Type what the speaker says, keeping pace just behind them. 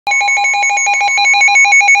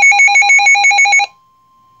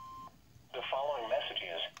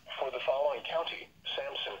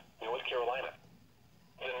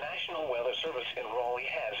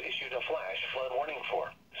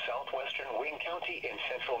County in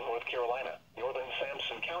central North Carolina, northern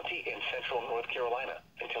Sampson County in central North Carolina,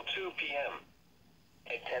 until 2 p.m.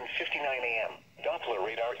 At 10:59 a.m., Doppler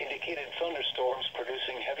radar indicated thunderstorms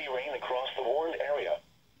producing heavy rain across the warned area.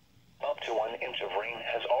 Up to 1 inch of rain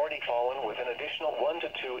has already fallen, with an additional 1 to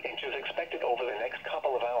 2 inches expected over the next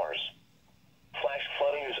couple of hours. Flash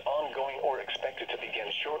flooding is ongoing or expected to begin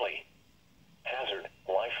shortly. Hazard: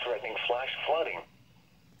 life-threatening flash flooding.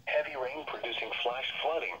 Heavy rain producing flash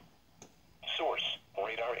flooding. Source: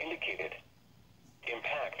 radar indicated.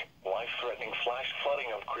 Impact: life-threatening flash flooding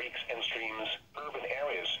of creeks and streams, urban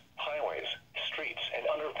areas, highways, streets, and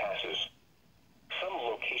underpasses. Some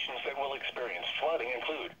locations that will experience flooding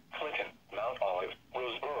include Clinton, Mount Olive,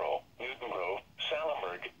 Roseboro, Newton Grove,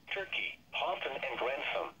 Salemburg, Turkey, Hoffman, and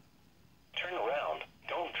Grantham. Turn around.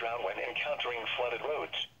 Don't drown when encountering flooded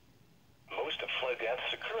roads. Most flood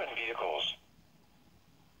deaths occur in vehicles.